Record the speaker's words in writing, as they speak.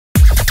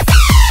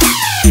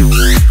This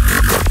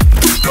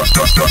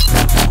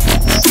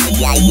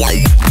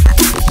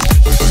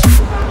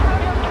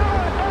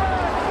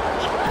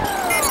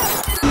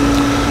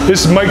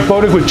is Mike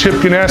Bodick with Chip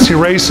Ganassi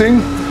Racing.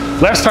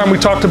 Last time we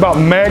talked about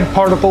mag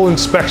particle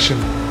inspection.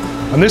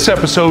 On this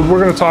episode, we're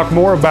going to talk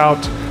more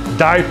about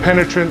dye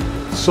penetrant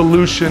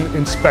solution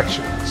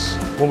inspections.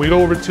 When we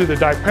go over to the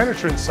dye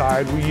penetrant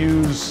side, we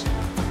use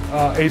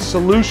a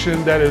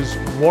solution that is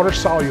water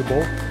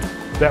soluble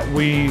that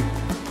we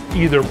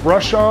either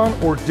brush on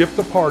or dip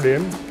the part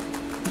in,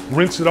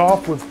 rinse it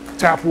off with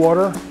tap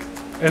water,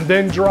 and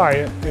then dry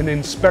it and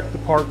inspect the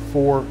part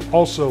for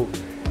also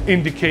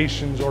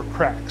indications or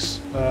cracks.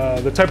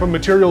 The type of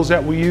materials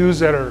that we use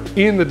that are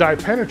in the dye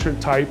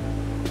penetrant type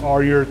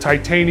are your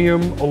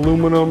titanium,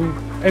 aluminum,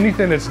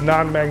 anything that's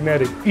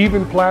non-magnetic,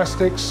 even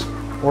plastics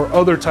or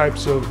other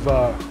types of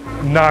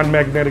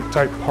non-magnetic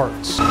type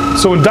parts.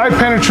 So in dye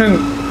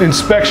penetrant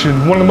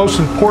inspection, one of the most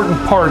important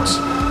parts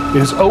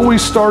is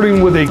always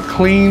starting with a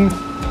clean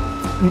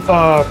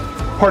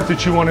part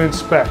that you want to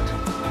inspect.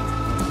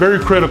 Very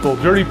critical.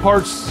 Dirty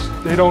parts,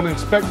 they don't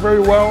inspect very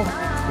well,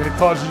 and it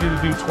causes you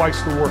to do twice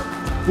the work.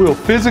 We'll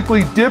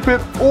physically dip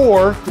it,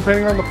 or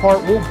depending on the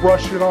part, we'll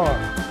brush it on.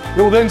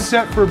 It will then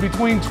set for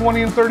between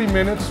 20 and 30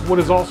 minutes, what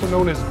is also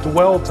known as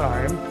dwell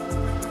time,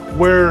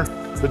 where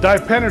the dye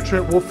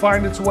penetrant will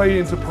find its way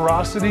into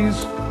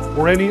porosities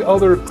or any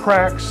other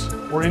cracks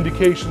or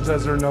indications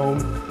as they're known.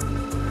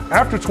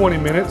 After 20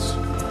 minutes,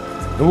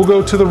 then we'll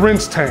go to the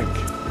rinse tank.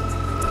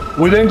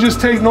 We then just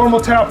take normal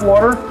tap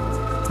water.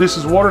 This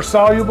is water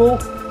soluble,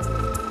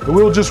 and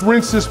we'll just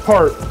rinse this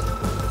part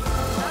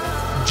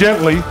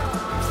gently.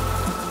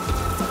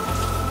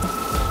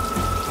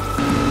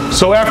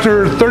 So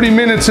after 30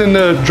 minutes in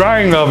the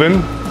drying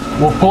oven,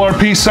 we'll pull our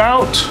piece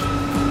out.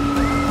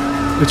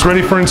 It's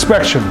ready for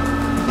inspection.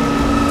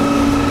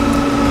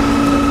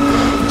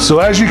 So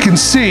as you can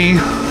see,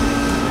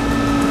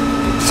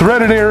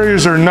 threaded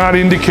areas are not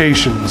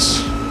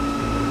indications.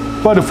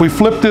 But if we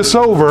flip this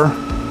over,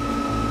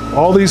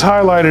 all these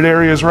highlighted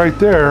areas right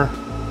there,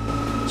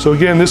 so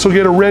again, this will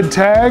get a red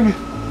tag.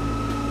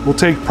 We'll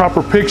take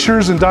proper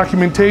pictures and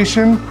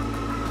documentation,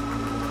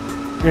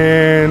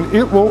 and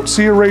it won't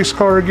see a race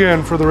car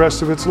again for the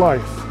rest of its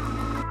life.